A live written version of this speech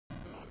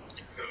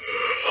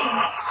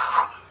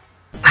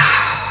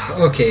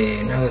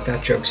Okay, now that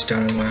that joke's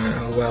done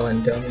well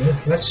and done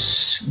with,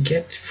 let's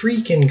get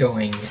freaking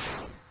going.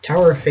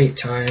 Tower of Fate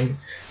time.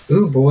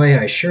 Ooh boy,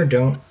 I sure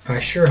hope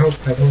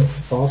I don't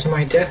fall to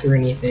my death or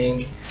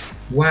anything.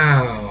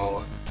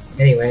 Wow.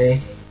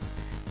 Anyway.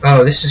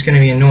 Oh, this is gonna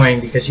be annoying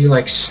because you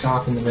like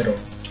stop in the middle.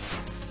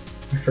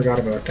 I forgot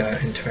about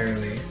that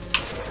entirely.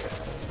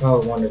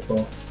 Oh,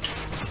 wonderful.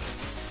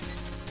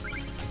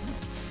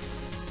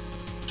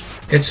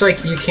 It's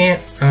like you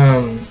can't,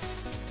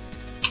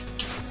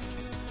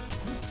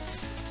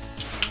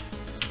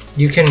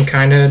 you can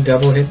kinda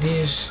double hit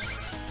these,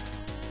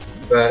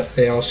 but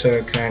they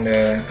also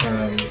kinda,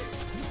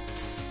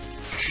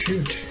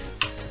 shoot.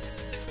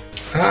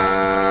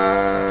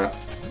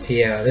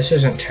 Yeah, this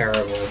isn't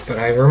terrible, but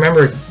I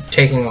remember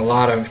taking a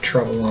lot of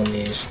trouble on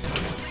these.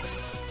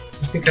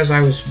 Just because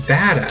I was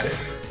bad at it.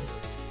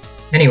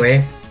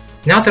 Anyway,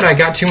 not that I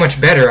got too much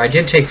better, I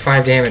did take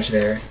 5 damage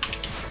there.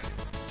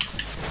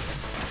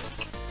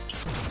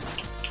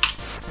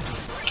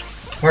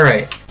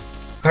 Alright.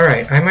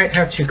 Alright, I might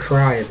have to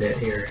cry a bit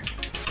here.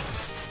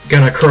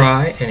 Gonna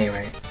cry?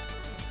 Anyway.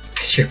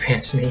 Piss your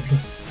pants, maybe.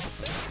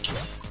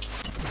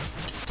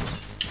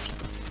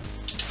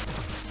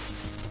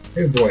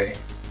 Oh boy.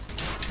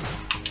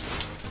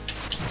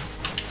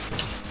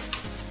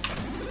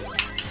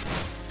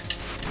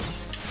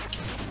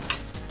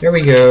 There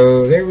we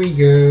go, there we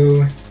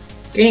go.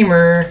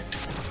 Gamer!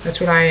 That's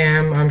what I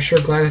am. I'm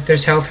sure glad that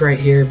there's health right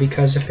here,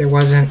 because if there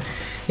wasn't...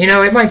 You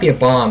know, it might be a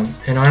bomb,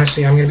 and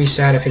honestly, I'm gonna be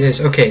sad if it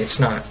is. Okay, it's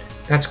not.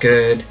 That's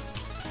good.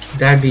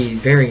 That'd be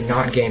very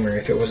not gamer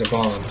if it was a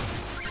bomb.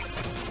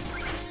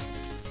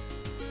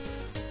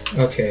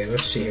 Okay,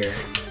 let's see here.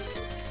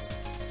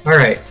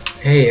 Alright.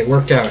 Hey, it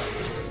worked out.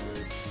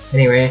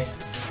 Anyway,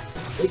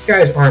 these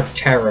guys aren't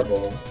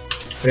terrible,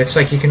 but it's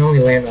like you can only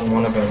land on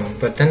one of them,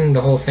 but then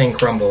the whole thing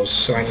crumbles,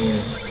 so I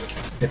mean,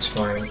 it's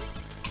fine.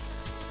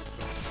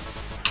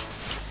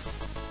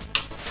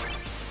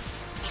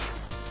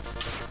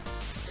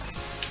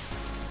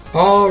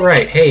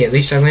 Alright, hey, at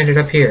least I landed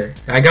up here.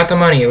 I got the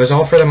money, it was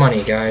all for the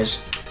money, guys.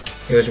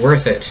 It was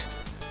worth it.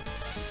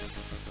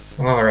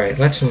 Alright,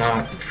 let's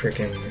not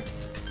frickin'...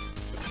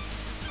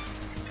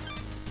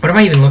 What am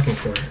I even looking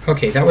for?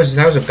 Okay, that was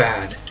a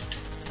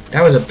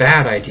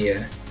bad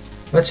idea.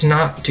 Let's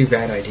not do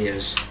bad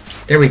ideas.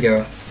 There we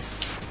go.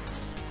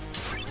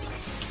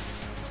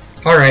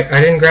 Alright, I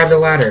didn't grab the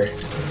ladder.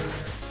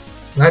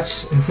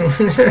 Let's...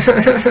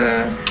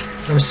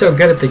 I'm so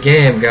good at the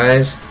game,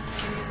 guys.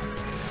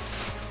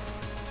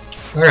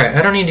 Alright,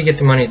 I don't need to get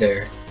the money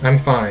there. I'm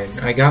fine.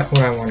 I got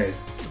what I wanted.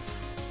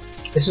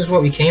 This is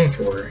what we came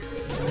for.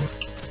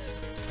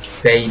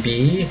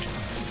 Baby.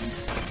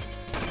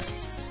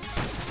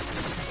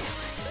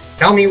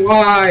 Tell me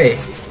why!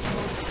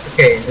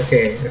 Okay,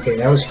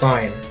 that was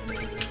fine.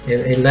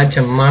 It led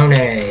to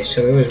money,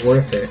 so it was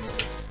worth it.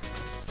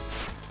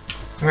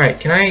 Alright,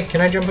 can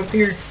I jump up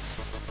here?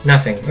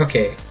 Nothing,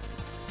 okay.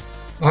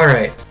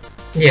 Alright.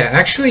 Yeah,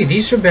 actually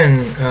these have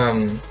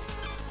been,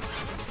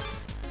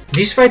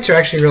 these fights are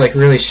actually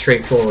really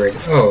straightforward.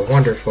 Oh,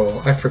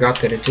 wonderful. I forgot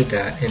that it did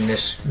that in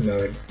this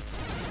mode.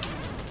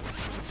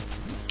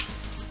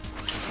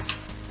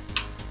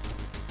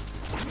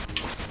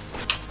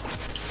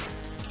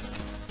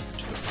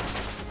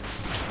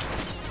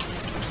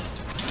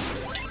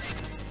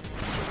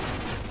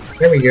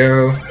 There we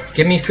go.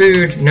 Give me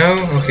food. No?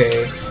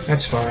 Okay.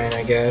 That's fine,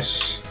 I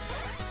guess.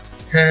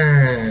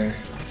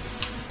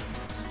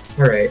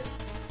 Alright.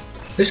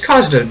 This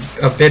caused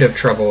a bit of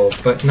trouble,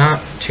 but not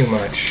too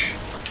much.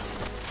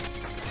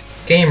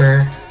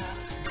 Gamer.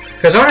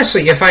 Because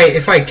honestly, if I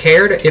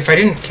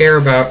didn't care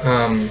about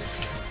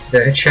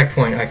the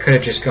checkpoint, I could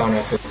have just gone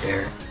up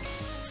there.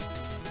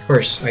 Of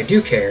course, I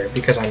do care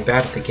because I'm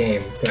bad at the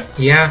game. But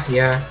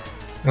yeah.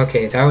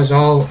 Okay, that was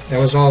all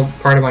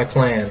part of my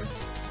plan.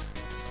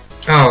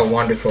 Oh,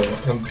 wonderful.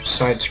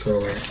 Side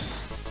scroller.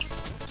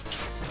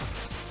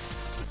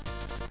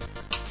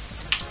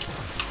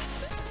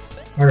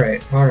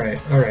 Alright.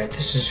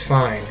 This is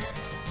fine.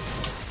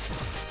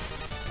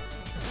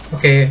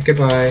 Okay,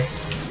 goodbye.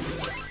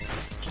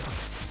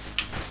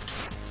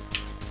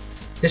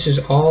 This is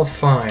all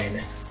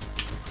fine.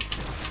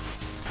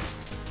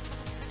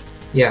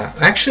 Yeah,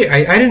 actually,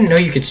 I didn't know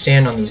you could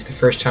stand on these the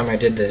first time I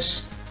did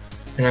this.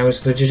 And I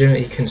was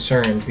legitimately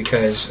concerned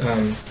because,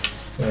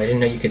 well, I didn't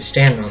know you could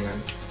stand on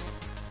them.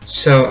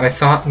 So I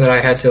thought that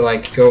I had to,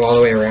 like, go all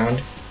the way around.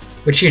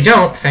 Which you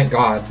don't, thank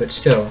God, but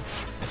still.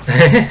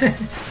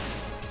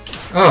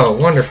 Oh,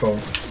 wonderful.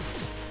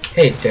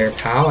 Hey there,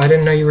 pal. I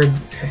didn't know you were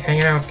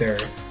hanging out there,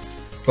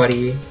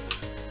 buddy.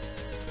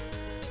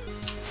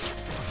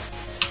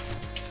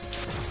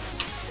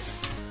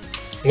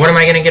 What am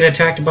I gonna get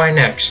attacked by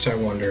next, I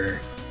wonder?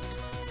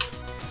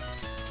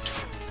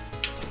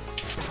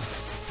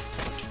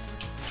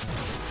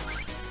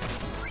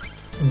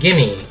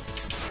 Gimme.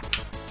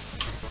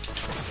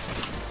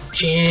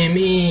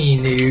 Jimmy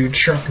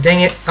Neutron.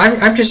 Dang it.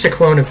 I'm just a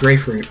clone of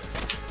Grapefruit.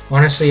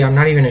 Honestly, I'm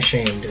not even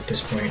ashamed at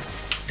this point.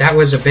 That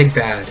was a big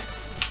bad.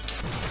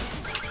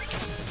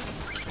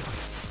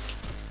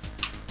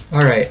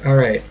 Alright,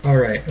 alright,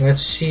 alright.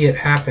 Let's see it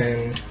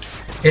happen.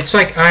 It's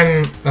like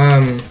I'm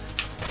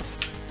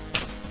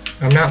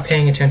not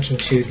paying attention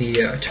to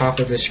the top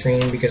of the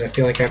screen because I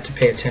feel like I have to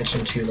pay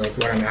attention to like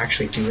what I'm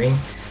actually doing.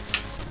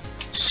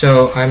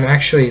 So I'm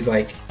actually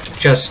like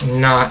just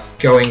not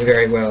going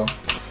very well.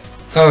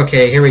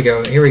 Okay, here we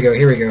go, here we go,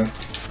 here we go.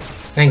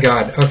 Thank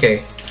God.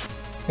 Okay.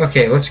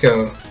 Okay, let's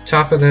go.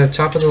 Top of the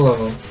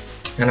level.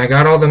 And I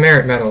got all the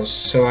merit medals,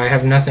 so I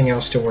have nothing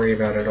else to worry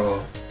about at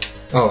all.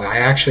 Oh, I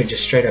actually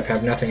just straight up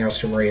have nothing else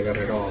to worry about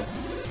at all.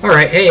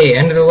 Alright, hey,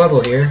 end of the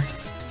level here.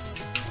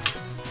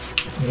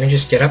 Let me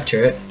just get up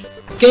to it.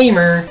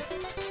 Gamer!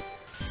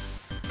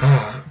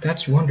 Ah,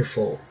 that's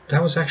wonderful.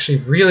 That was actually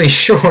really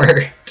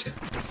short.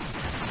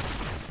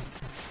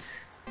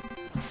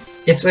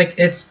 It's like,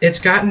 it's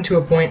gotten to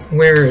a point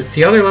where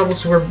the other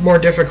levels were more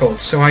difficult,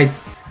 so I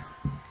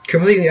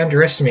completely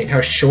underestimate how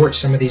short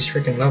some of these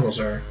freaking levels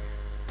are.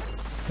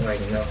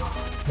 Like, no.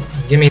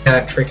 Give me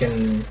that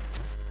freaking...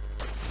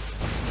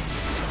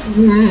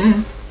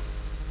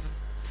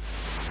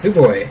 Oh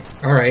boy.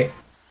 Alright.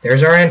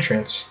 There's our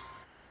entrance.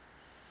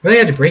 Really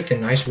had to break the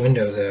nice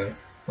window, though.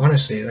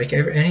 Honestly, like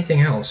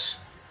anything else.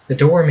 The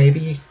door,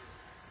 maybe?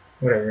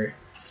 Whatever.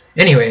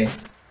 Anyway.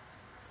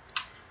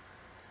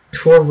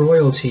 For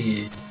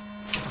royalty.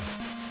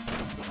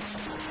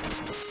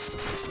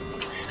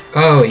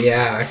 Oh,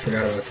 yeah, I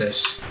forgot about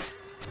this.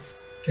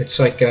 It's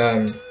like,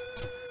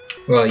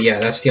 well, yeah,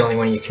 that's the only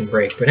one you can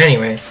break. But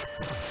anyway.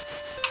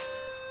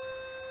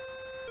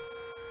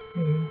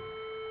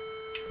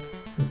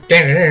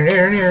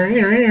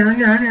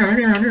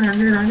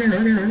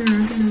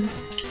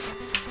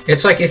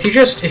 It's like if you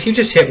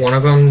just hit one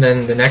of them,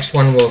 then the next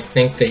one will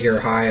think that you're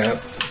high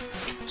up.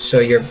 So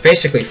you're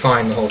basically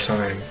fine the whole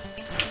time.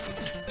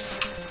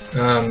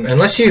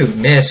 Unless you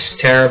miss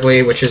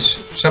terribly, which is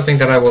something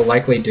that I will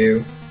likely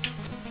do.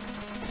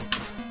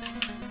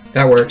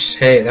 That works.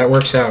 Hey, that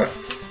works out.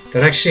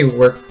 That actually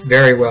worked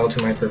very well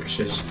to my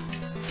purposes.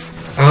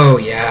 Oh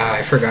yeah,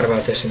 I forgot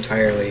about this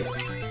entirely.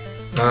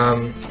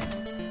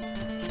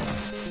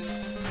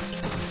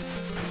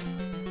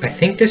 I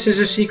think this is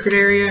a secret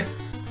area.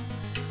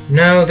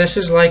 No, this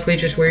is likely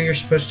just where you're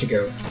supposed to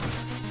go.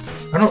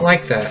 I don't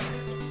like that.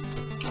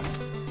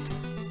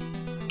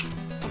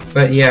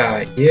 But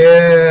yeah,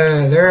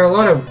 there are a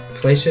lot of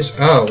places.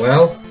 Oh,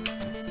 well,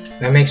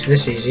 that makes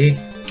this easy.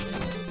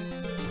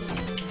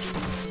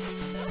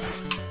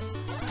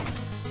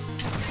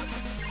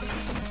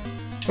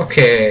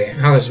 Okay,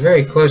 I was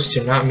very close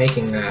to not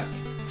making that.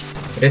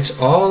 But it's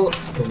all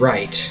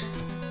right.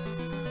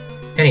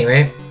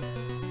 Anyway,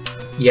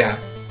 yeah.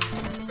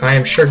 I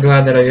am sure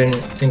glad that I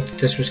didn't think that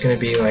this was going to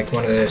be like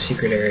one of the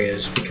secret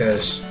areas,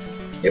 because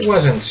it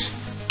wasn't.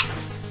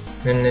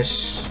 And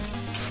this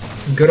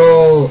good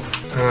old,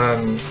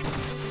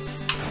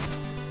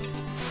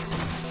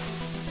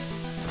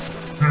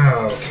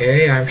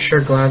 okay, I'm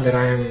sure glad that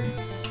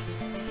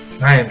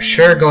I am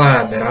sure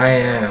glad that I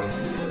am.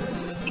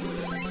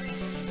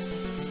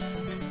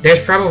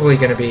 There's probably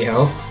going to be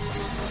health.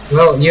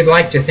 Well, you'd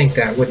like to think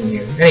that, wouldn't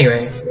you?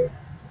 Anyway.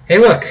 Hey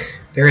look!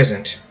 There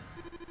isn't.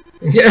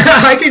 Yeah,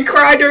 I can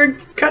cry during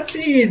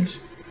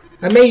cutscenes!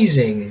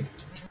 Amazing.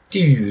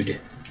 Dude.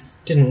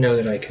 Didn't know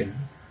that I could.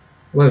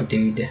 Whoa,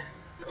 dude.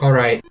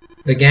 Alright.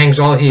 The gang's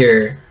all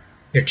here.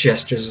 Your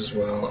jesters as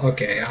well.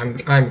 Okay, I'm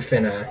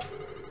finna.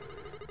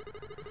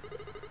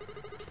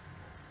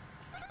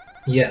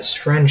 Yes,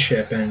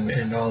 friendship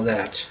and all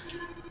that.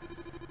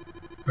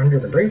 Under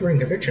the bravery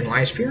and conviction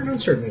lies fear and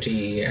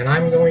uncertainty, and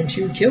I'm going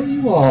to kill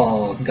you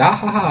all.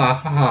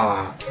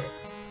 Gahahaha.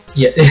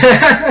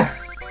 Yeah.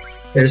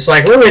 They're just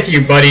like, we're with you,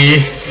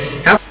 buddy.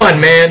 Have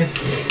fun, man.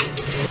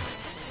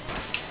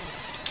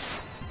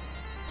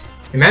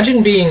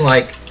 Imagine being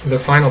like the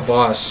final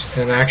boss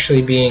and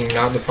actually being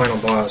not the final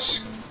boss.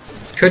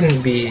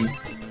 Couldn't be.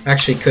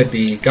 Actually could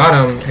be. Got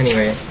him.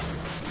 Anyway.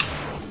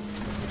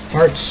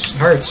 Hearts,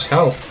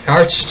 health.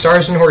 Hearts,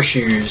 stars, and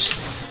horseshoes.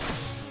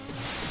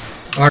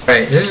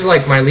 Alright, this is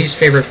like my least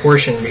favorite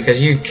portion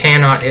because you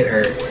cannot hit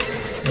her.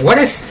 What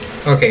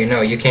if... Okay,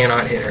 no, you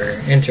cannot hit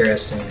her.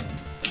 Interesting.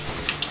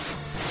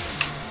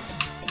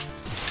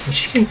 And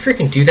she can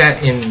freaking do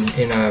that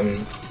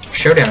in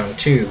Showdown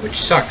too, which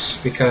sucks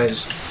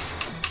because...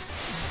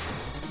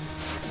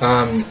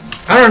 I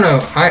don't know.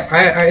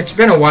 It's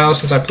been a while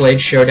since I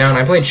played Showdown.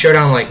 I played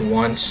Showdown like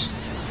once.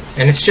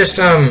 And it's just,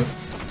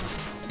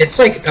 it's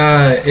like,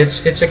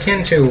 it's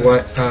akin to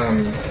what,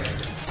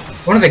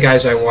 one of the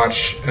guys I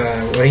watch,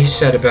 what he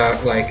said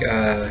about, like,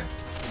 a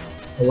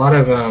lot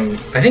of,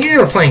 I think they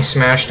were playing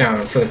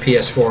Smashdown for the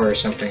PS4 or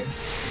something.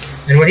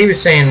 And what he was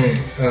saying,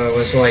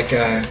 was like,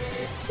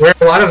 where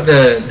a lot of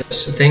the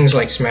things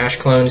like Smash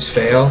clones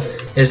fail,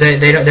 is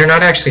they're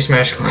not actually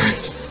Smash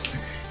clones.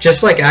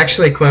 Just, like,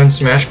 actually clone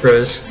Smash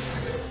Bros.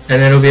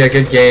 And it'll be a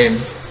good game.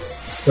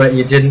 But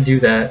you didn't do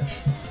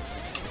that.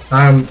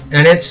 And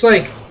it's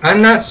like,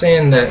 I'm not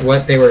saying that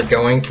what they were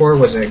going for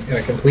was a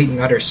complete and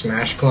utter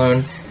Smash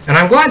clone. And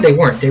I'm glad they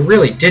weren't. They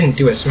really didn't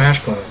do a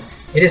Smash clone.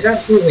 It is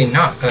absolutely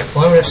not a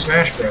clone of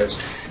Smash Bros.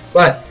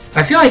 But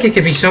I feel like it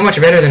could be so much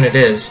better than it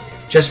is,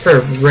 just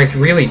for like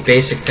really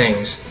basic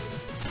things.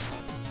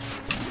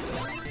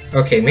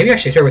 Okay, maybe I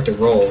should hit her with the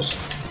rolls.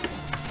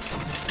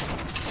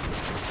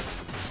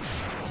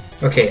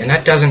 Okay, and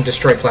that doesn't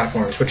destroy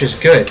platforms, which is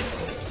good.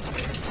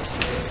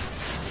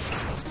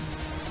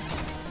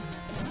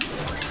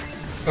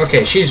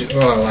 Okay, she's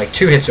like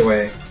 2 hits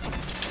away.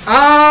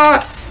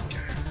 Ah!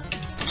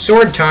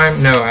 Sword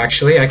time. No,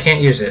 actually, I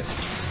can't use it.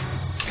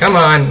 Come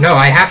on. No,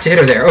 I have to hit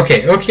her there.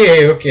 Okay,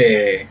 okay,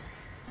 okay.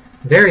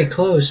 Very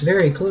close,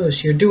 very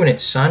close. You're doing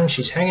it, son.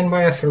 She's hanging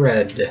by a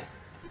thread.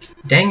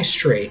 Dang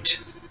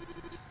straight.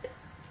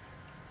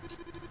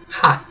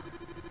 Ha!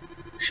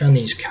 Shun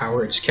these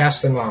cowards.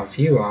 Cast them off.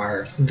 You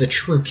are the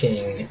true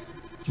king.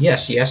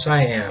 Yes, yes,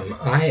 I am.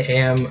 I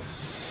am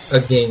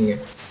a king.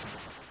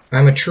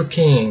 I'm a true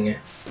king.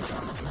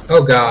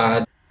 Oh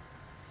god.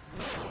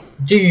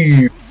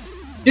 Dude!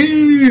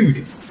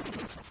 Dude!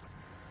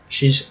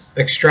 She's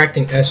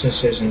extracting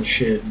essences and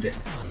shit.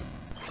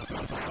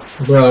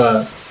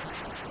 Bruh.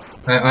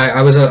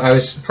 I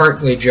was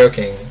partly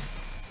joking.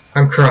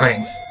 I'm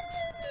crying.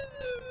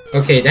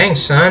 Okay, dang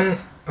son.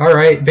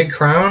 Alright, big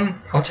crown.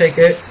 I'll take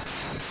it.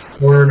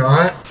 Or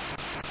not.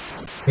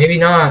 Maybe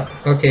not.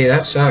 Okay,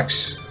 that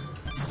sucks.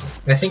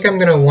 I think I'm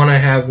gonna wanna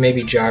have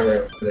maybe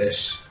gyro for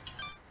this.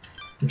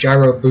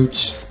 Gyro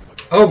boots.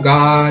 Oh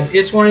god,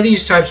 it's one of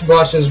these types of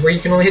bosses where you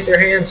can only hit their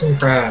hands and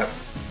crap.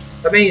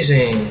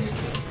 Amazing.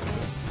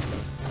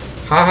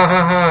 Ha ha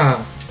ha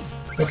ha.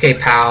 Okay,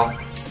 pal.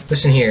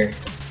 Listen here.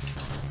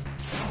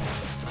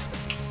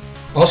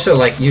 Also,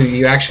 like,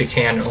 you actually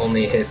can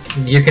only hit...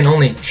 You can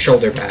only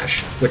shoulder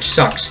bash, which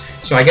sucks.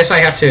 So I guess I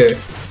have to...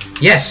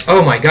 Yes!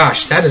 Oh my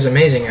gosh, that is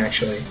amazing,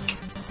 actually.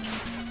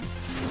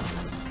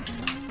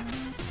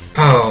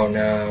 Oh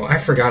no, I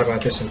forgot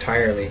about this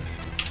entirely.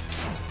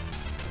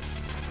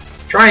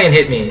 Try and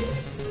hit me.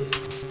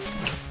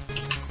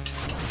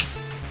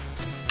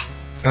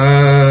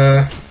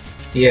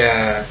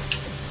 Yeah.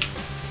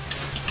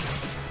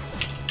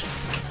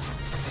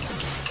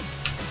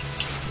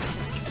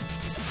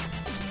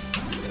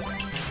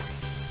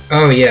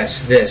 Oh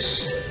yes,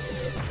 this.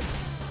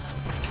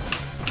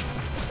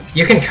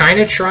 You can kind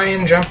of try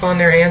and jump on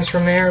their hands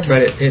from there,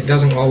 but it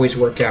doesn't always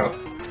work out.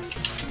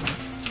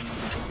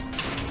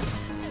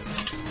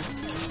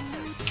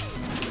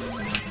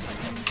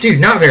 Dude,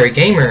 not very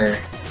gamer.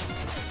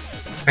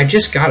 I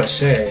just gotta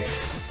say.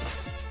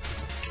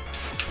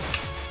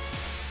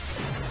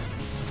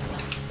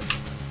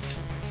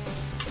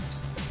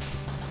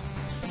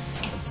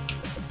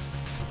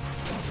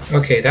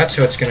 Okay, that's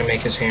how it's gonna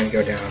make his hand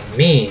go down.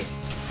 Me.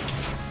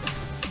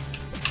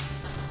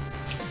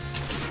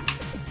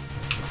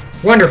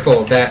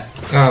 Wonderful, that...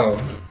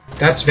 Oh,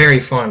 that's very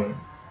fun,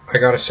 I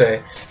gotta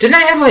say. Didn't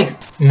I have,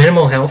 like,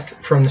 minimal health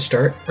from the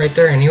start right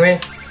there anyway?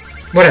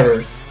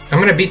 Whatever. I'm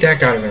gonna beat the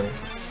heck out of him.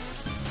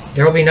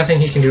 There will be nothing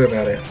he can do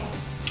about it.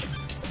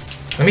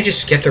 Let me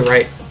just get the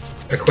right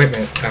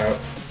equipment out.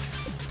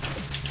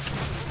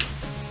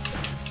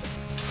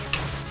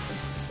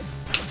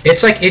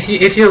 It's like,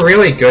 if you're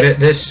really good at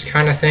this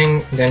kind of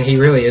thing, then he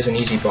really is an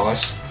easy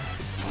boss.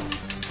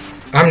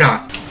 I'm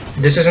not.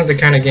 This isn't the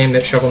kind of game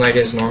that Shovel Knight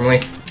is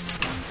normally.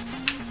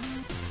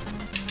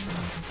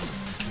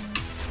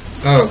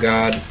 Oh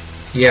god.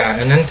 Yeah,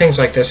 and then things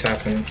like this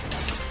happen.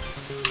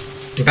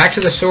 Back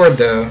to the sword,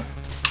 though.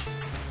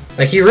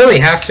 Like, you really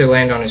have to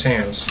land on his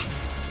hands.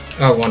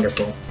 Oh,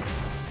 wonderful.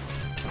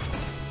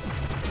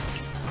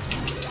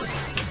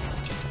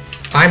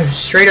 I'm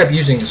straight up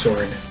using the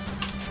sword.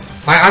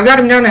 I've got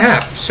him down to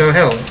half, so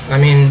hell. I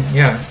mean,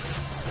 yeah.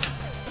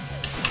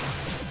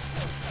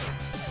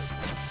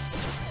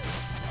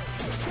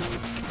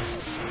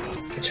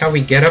 It's how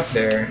we get up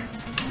there.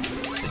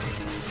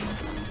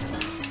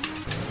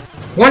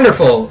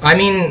 Wonderful! I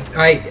mean,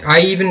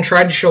 I even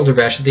tried to shoulder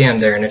bash at the end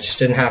there and it just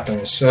didn't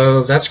happen,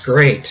 so that's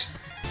great.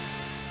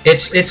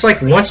 It's like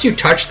once you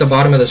touch the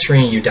bottom of the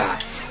screen you die,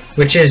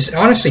 which is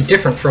honestly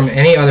different from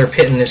any other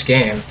pit in this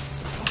game.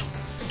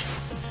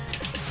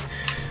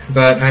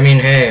 But, I mean,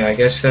 hey, I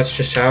guess that's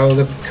just how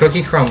the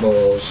cookie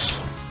crumbles.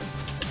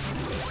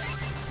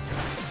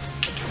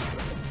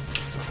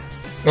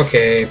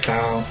 Okay,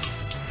 pal.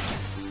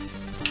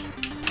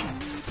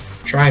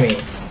 Try me.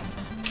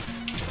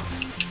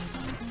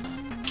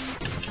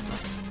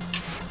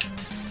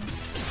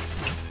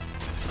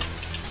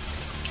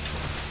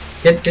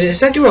 Does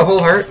that do a whole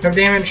heart of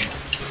damage?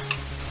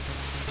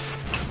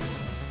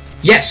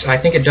 Yes, I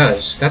think it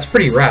does. That's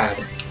pretty rad.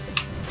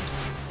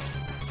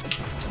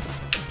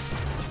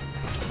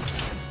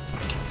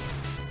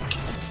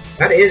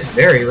 That is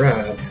very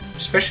rad.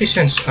 Especially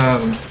since,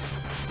 I'm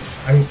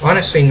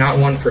honestly not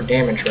one for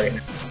damage right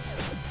now.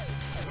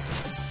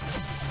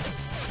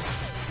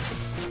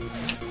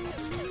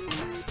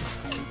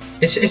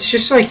 It's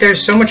just like there's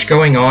so much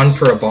going on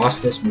for a boss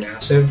this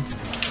massive.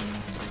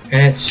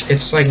 And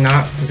it's like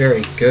not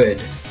very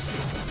good.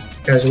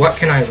 Because what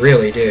can I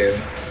really do?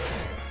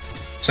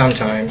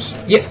 Sometimes.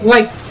 Yeah,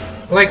 like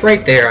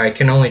right there, I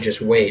can only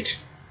just wait.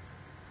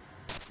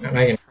 And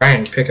I can try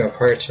and pick up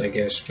hearts, I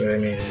guess, but I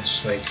mean,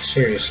 it's like,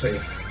 seriously.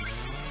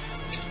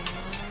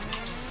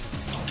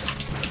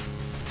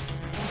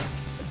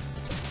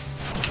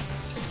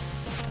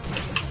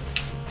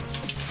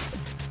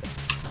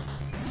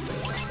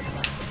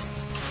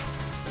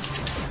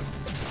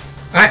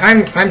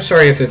 I'm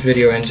sorry if the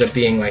video ends up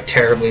being like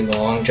terribly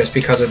long just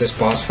because of this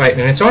boss fight,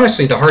 and it's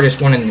honestly the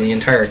hardest one in the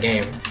entire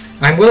game.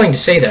 I'm willing to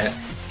say that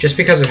just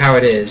because of how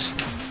it is.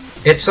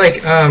 It's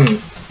like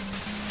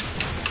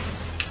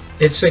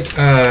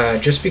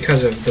just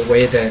because of the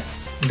way that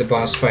the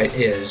boss fight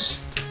is.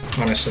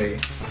 Honestly,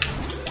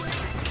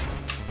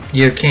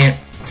 you can't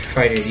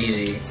fight it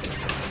easy.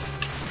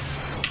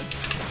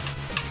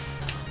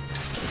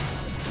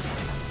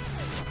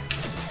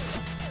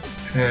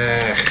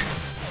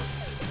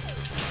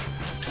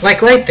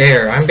 Like right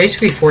there, I'm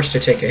basically forced to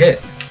take a hit.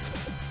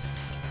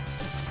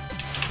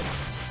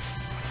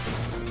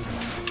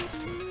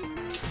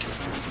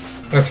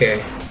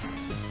 Okay.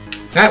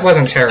 That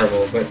wasn't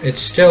terrible, but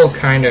it's still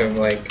kind of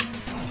like...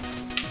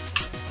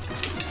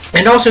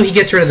 And also he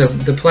gets rid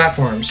of the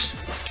platforms.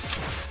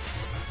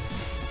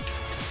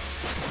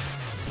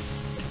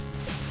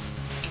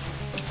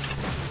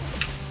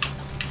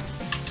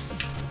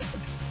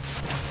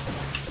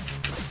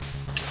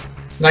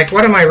 Like,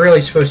 what am I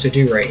really supposed to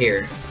do right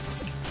here?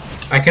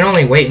 I can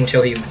only wait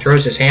until he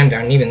throws his hand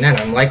down, and even then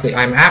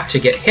I'm apt to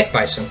get hit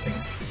by something.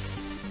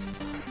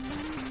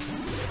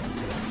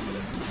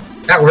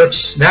 That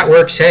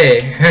works,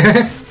 hey.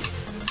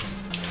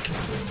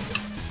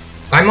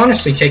 I'm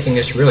honestly taking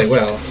this really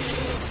well.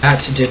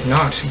 That did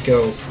not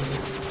go...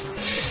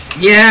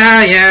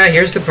 Yeah,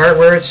 here's the part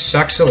where it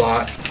sucks a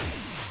lot.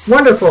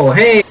 Wonderful,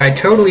 hey, I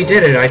totally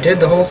did it, I did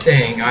the whole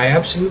thing. I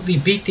absolutely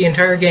beat the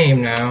entire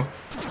game now.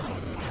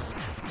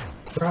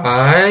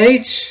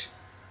 Right.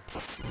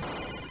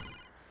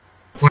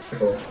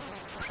 Wonderful.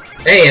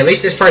 Hey, at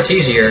least this part's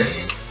easier.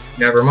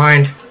 Never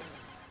mind.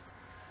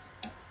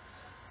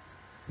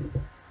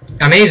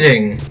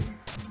 Amazing.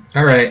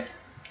 Alright.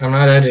 I'm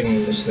not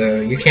editing this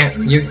though. You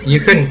can't you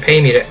couldn't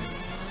pay me to...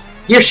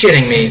 You're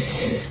shitting me.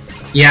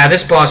 Yeah,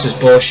 this boss is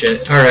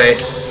bullshit. Alright.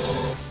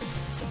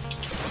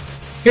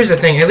 Here's the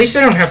thing, at least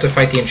I don't have to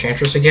fight the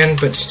Enchantress again,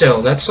 but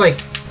still, that's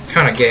like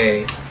kinda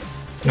gay.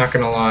 Not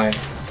gonna lie.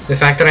 The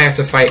fact that I have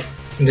to fight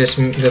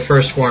the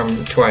first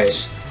form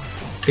twice.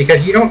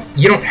 Because you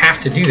don't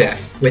have to do that.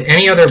 With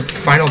any other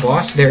final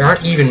boss, there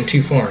aren't even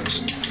 2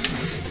 forms.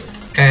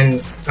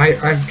 And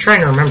I'm trying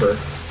to remember.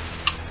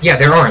 Yeah,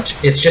 there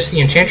aren't. It's just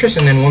the Enchantress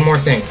and then one more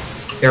thing.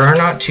 There are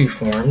not 2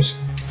 forms,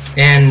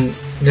 and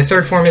the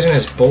third form isn't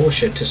as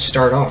bullshit to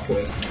start off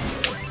with.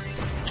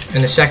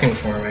 And the second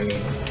form, I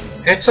mean.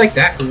 It's like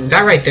that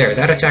right there,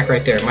 that attack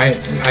right there.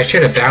 I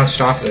should have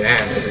bounced off of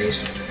that at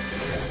least.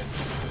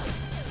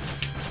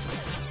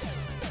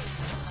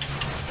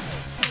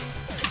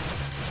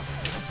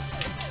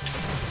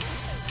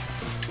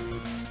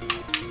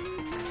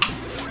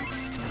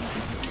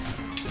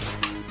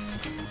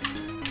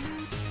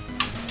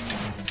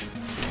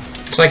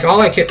 It's like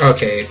all I can.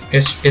 Okay,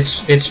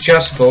 it's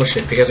just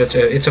bullshit because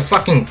it's a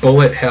fucking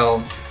bullet hell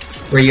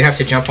where you have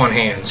to jump on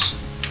hands.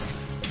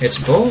 It's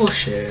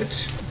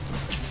bullshit.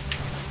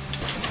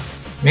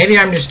 Maybe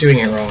I'm just doing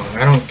it wrong.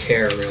 I don't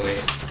care really.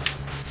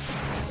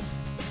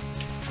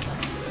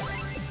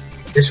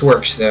 This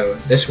works though.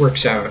 This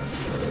works out.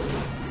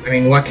 I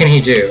mean, what can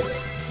he do?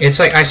 It's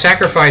like I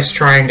sacrificed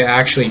trying to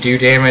actually do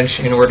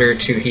damage in order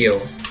to heal,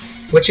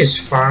 which is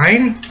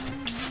fine,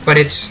 but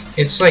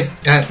it's like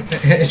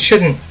it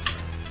shouldn't.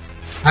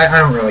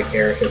 I don't really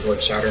care if it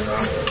works out or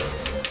not.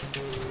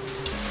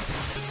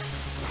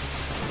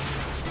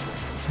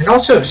 And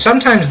also,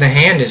 sometimes the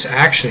hand is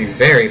actually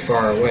very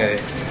far away.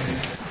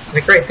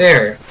 Like right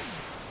there.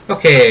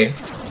 Okay,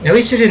 at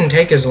least it didn't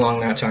take as long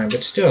that time,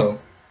 but still.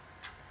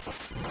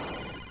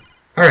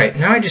 Alright,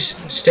 now I just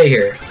stay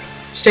here.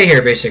 Stay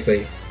here,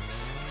 basically.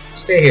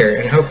 Stay here,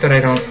 and hope that I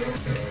don't...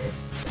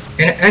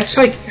 And it's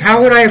like,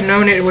 how would I have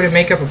known it would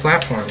make up a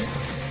platform?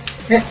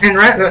 And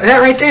that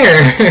right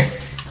there!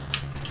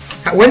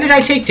 When did I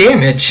take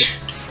damage?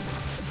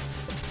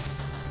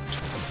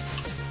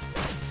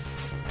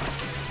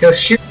 He'll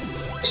shoot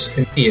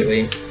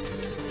immediately.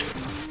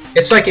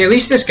 It's like, at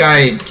least this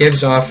guy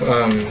gives off,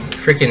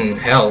 freaking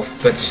health,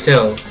 but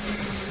still.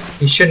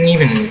 He shouldn't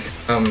even,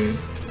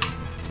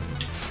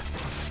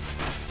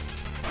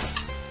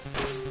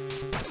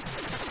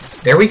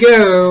 There we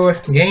go!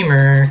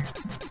 Gamer.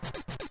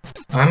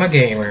 I'm a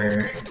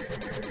gamer.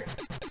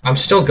 I'm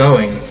still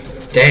going.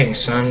 Dang,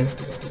 son.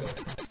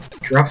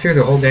 Drop through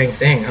the whole dang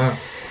thing, huh?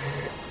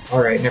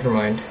 Alright, never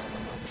mind.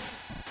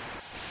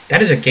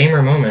 That is a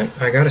gamer moment,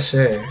 I gotta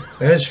say.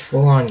 That is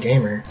full-on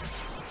gamer.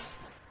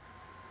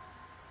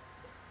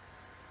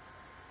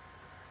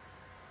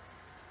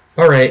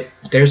 Alright,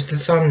 there's the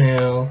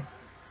thumbnail.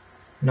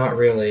 Not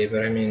really,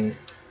 but I mean...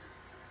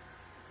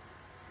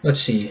 Let's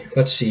see.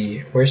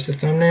 Where's the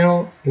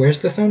thumbnail? Where's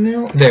the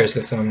thumbnail? There's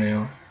the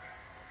thumbnail.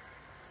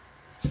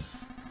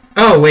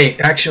 Oh, wait,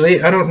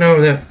 actually, I don't know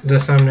that the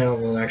thumbnail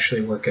will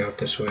actually work out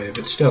this way,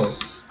 but still.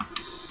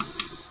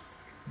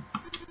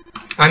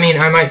 I mean,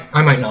 I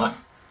might not.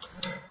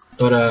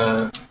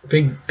 But,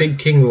 big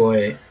king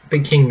boy,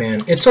 big king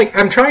man. It's like,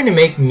 I'm trying to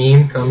make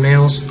meme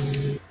thumbnails.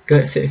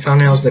 Good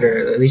thumbnails that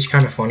are at least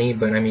kind of funny,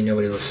 but I mean,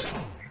 nobody looks.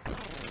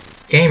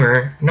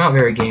 Gamer? Not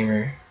very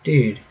gamer.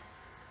 Dude.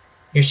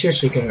 You're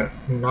seriously gonna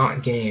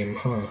not game,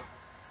 huh?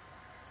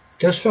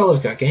 Those fellas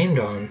got gamed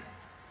on.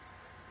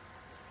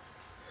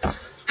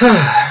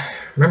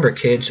 Remember,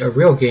 kids, a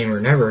real gamer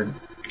never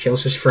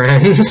kills his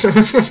friends.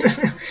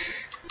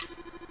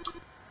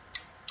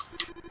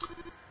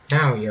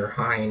 Now, Your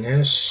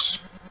Highness.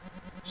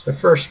 It's the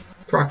first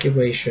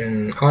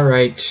proclamation.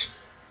 Alright.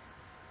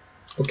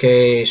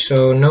 Okay,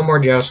 so no more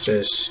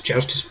justice.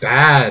 Justice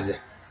bad.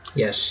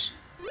 Yes.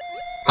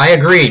 I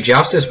agree,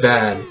 justice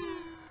bad.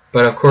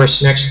 But of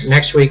course,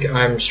 next week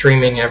I'm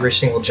streaming every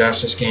single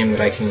justice game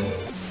that I can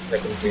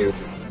do.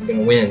 I'm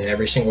gonna win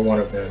every single one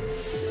of them.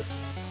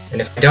 And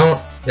if I don't,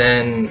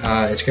 then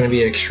it's gonna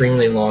be an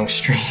extremely long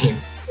stream.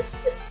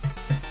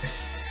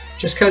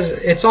 Just because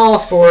it's all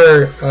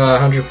for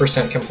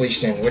 100%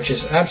 completion, which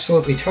is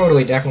absolutely,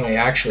 totally, definitely,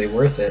 actually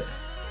worth it.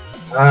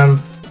 I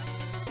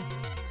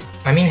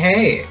mean,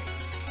 hey,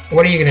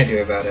 what are you gonna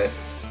do about it?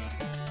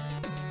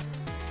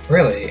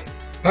 Really?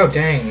 Oh,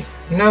 dang.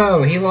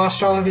 No, he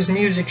lost all of his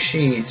music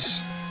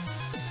sheets.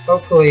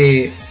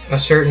 Hopefully, a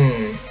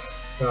certain,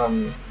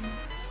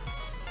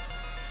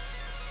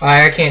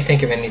 I can't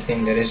think of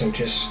anything that isn't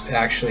just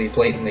actually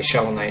blatantly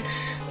Shovel Knight.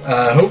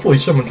 Hopefully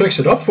someone picks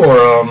it up for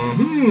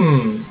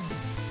him.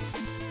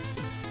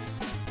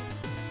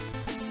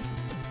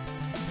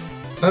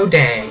 Oh,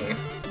 dang.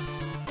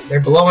 They're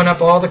blowing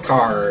up all the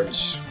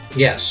cards.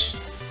 Yes.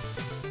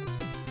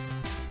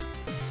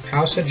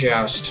 House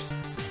adjust.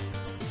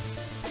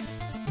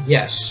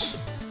 Yes.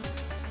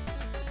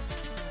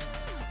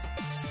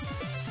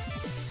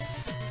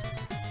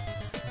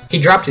 He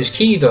dropped his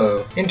key,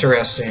 though.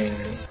 Interesting.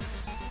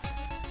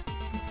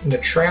 The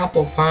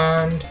Trample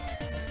Pond.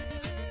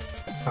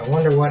 I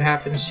wonder what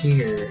happens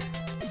here.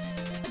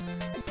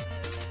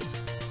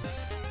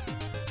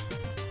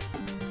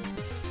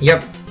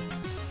 Yep.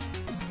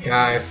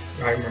 Yeah,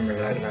 I remember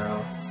that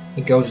now.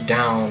 He goes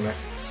down.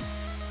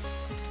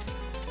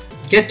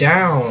 Get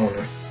down!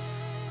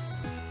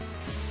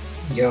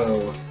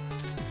 Yo.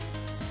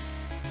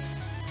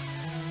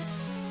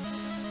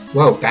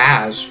 Whoa,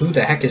 Baz, who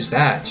the heck is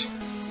that?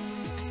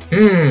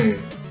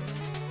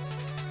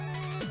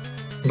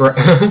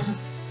 Bruh.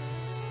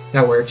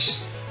 That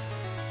works.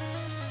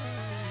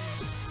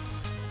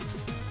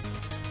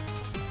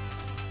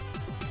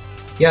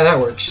 Yeah, that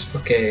works.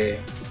 Okay.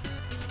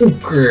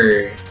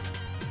 Okay.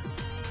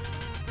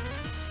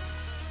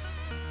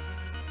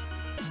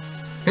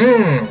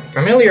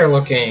 Familiar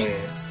looking.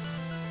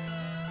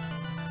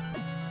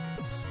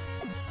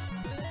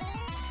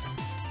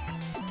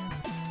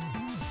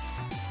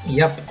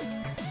 Yep.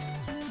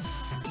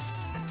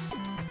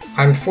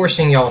 I'm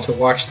forcing y'all to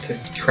watch the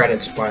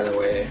credits, by the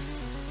way.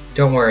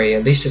 Don't worry,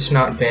 at least it's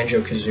not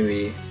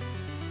Banjo-Kazooie.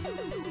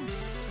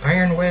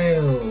 Iron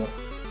Whale.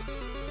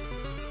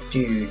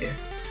 Dude.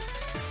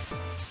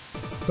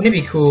 Wouldn't it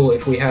be cool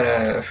if we had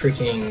a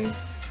freaking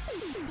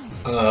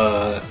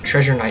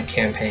Treasure Knight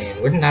campaign?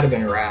 Wouldn't that have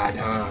been rad,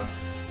 huh?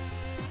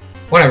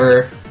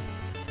 Whatever.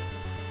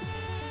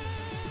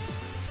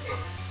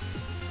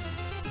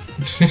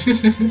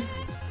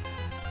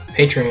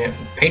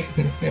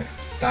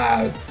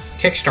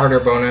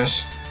 Kickstarter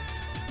bonus.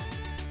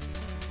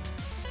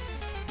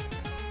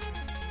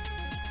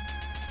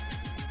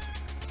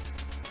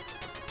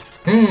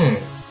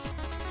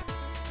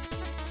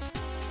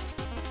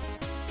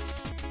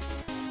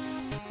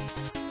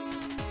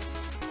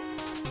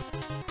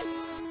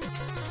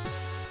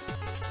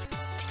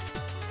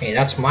 Hey,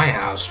 that's my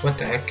house. What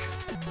the heck?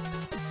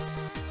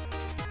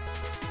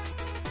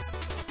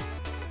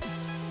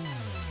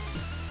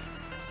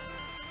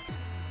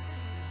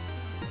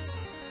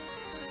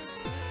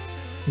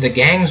 The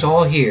gang's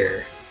all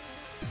here.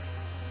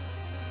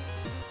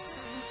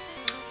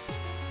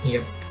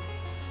 Yep.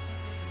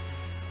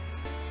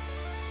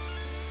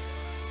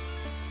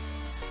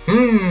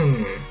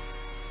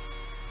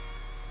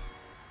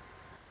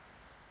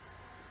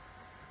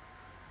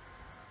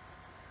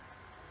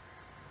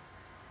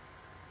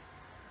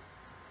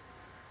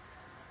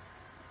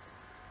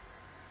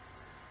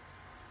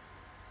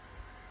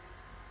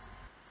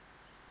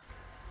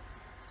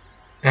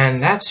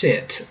 And that's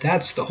it.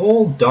 That's the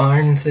whole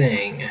darn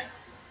thing.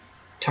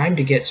 Time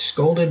to get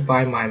scolded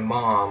by my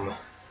mom.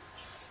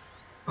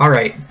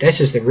 Alright,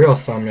 this is the real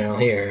thumbnail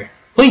here.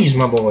 Please,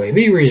 my boy,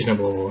 be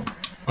reasonable.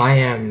 I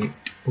am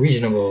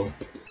reasonable.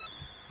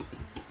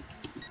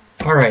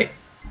 Alright,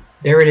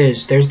 there it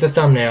is. There's the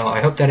thumbnail.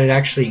 I hope that it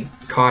actually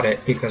caught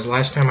it, because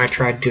last time I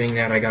tried doing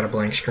that I got a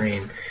blank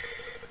screen.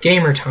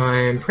 Gamer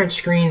time. Print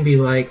screen be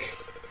like,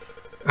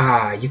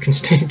 you can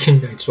stay in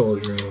King Knight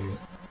Soul's room.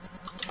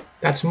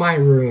 That's my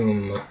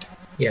room.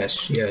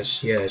 Yes,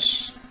 yes,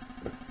 yes.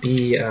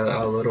 Be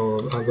a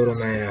little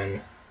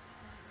man.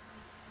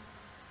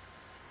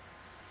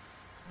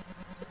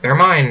 They're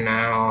mine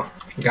now.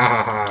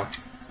 Gahaha.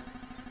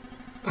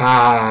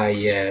 Ah,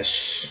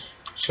 yes.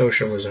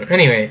 Socialism.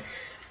 Anyway.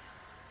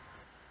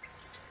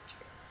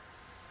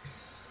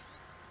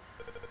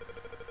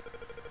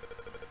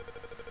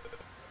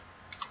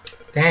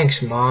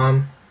 Thanks,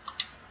 Mom.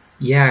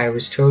 Yeah, I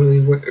was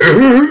totally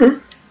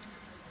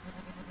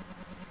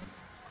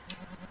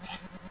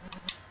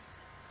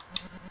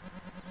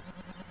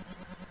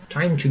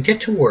Time to get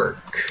to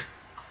work.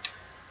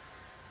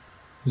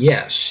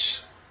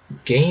 Yes.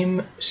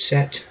 Game,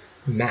 set,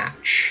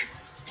 match.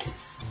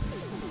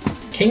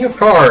 King of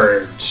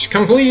Cards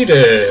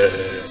completed!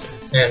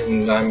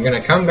 And I'm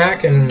gonna come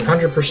back and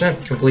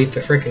 100% complete the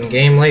frickin'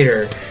 game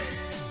later.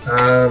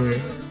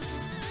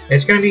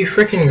 It's gonna be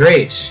frickin'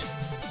 great.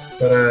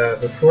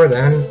 But before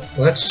then,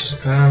 let's,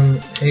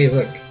 hey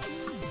look.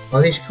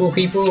 All these cool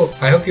people,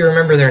 I hope you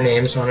remember their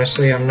names,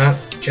 honestly. I'm not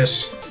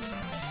just,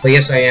 well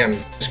yes I am,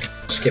 just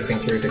skipping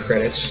through the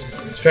credits.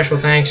 Special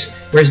thanks,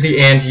 where's the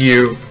and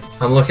you?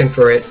 I'm looking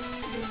for it.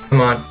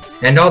 Come on.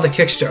 And all the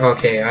Kickstarter,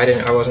 okay,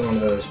 I wasn't one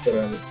of those,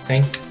 but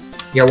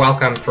you're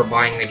welcome for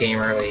buying the game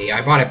early.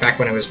 I bought it back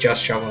when it was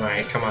just Shovel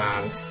Knight, come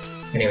on.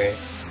 Anyway.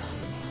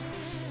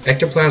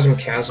 Ectoplasm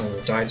Chasm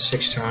died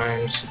 6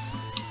 times.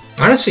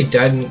 Honestly,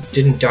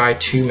 didn't die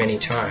too many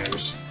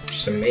times, which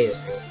is amazing.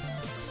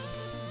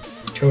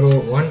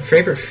 Total 1.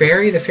 Favorite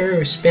fairy? The fairy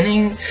was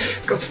spinning?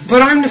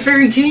 But I'm the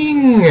fairy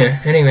king!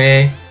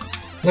 Anyway,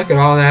 look at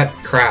all that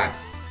crap.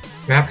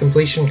 Map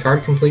completion,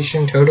 card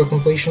completion, total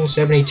completion,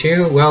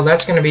 72. Well,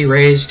 that's going to be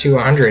raised to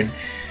 100.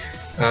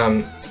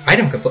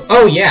 Item complete.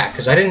 Oh yeah,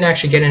 because I didn't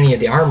actually get any of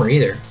the armor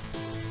either.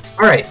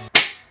 Alright,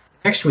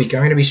 next week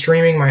I'm going to be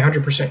streaming my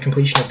 100%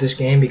 completion of this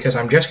game because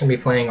I'm just going to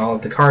be playing all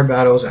of the card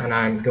battles and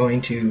I'm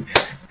going to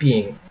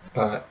be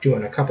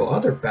doing a couple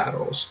other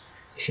battles,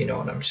 if you know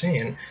what I'm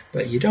saying.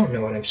 But you don't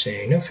know what I'm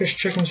saying. No fish,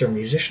 chickens, or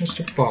musicians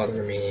to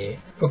bother me.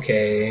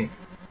 Okay.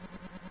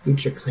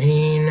 Boots are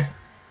clean.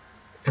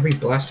 Every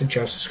blasted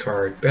Justice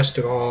card. Best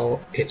of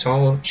all, it's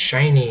all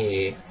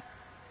shiny.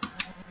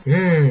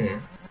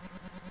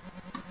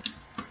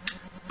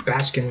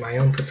 Bask in my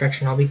own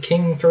perfection. I'll be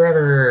king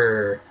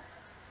forever.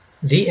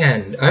 The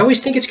end. I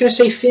always think it's gonna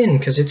say Finn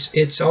because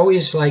it's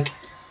always like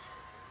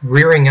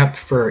rearing up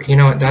for. You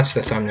know what? That's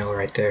the thumbnail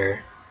right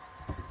there.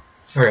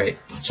 All right.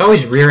 It's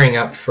always rearing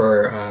up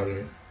for.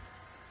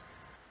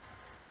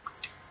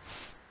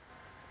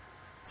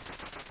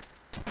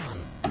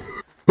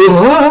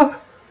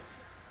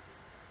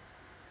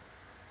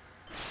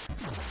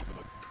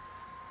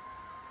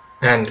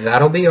 And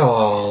that'll be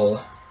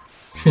all.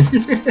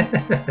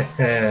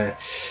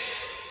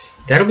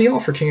 That'll be all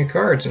for King of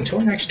Cards. Until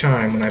next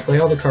time, when I play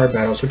all the card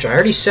battles, which I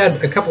already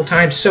said a couple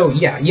times, so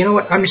yeah, you know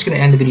what? I'm just going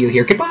to end the video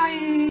here. Goodbye!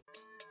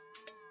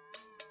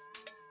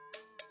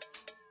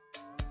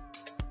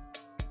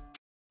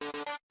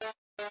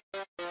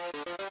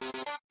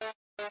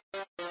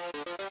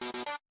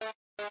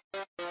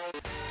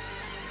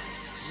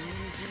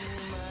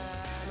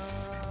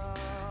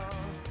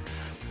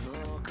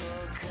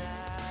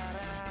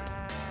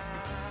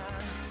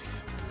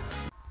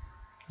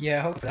 Yeah,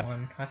 I hope that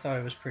one. I thought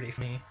it was pretty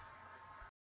funny.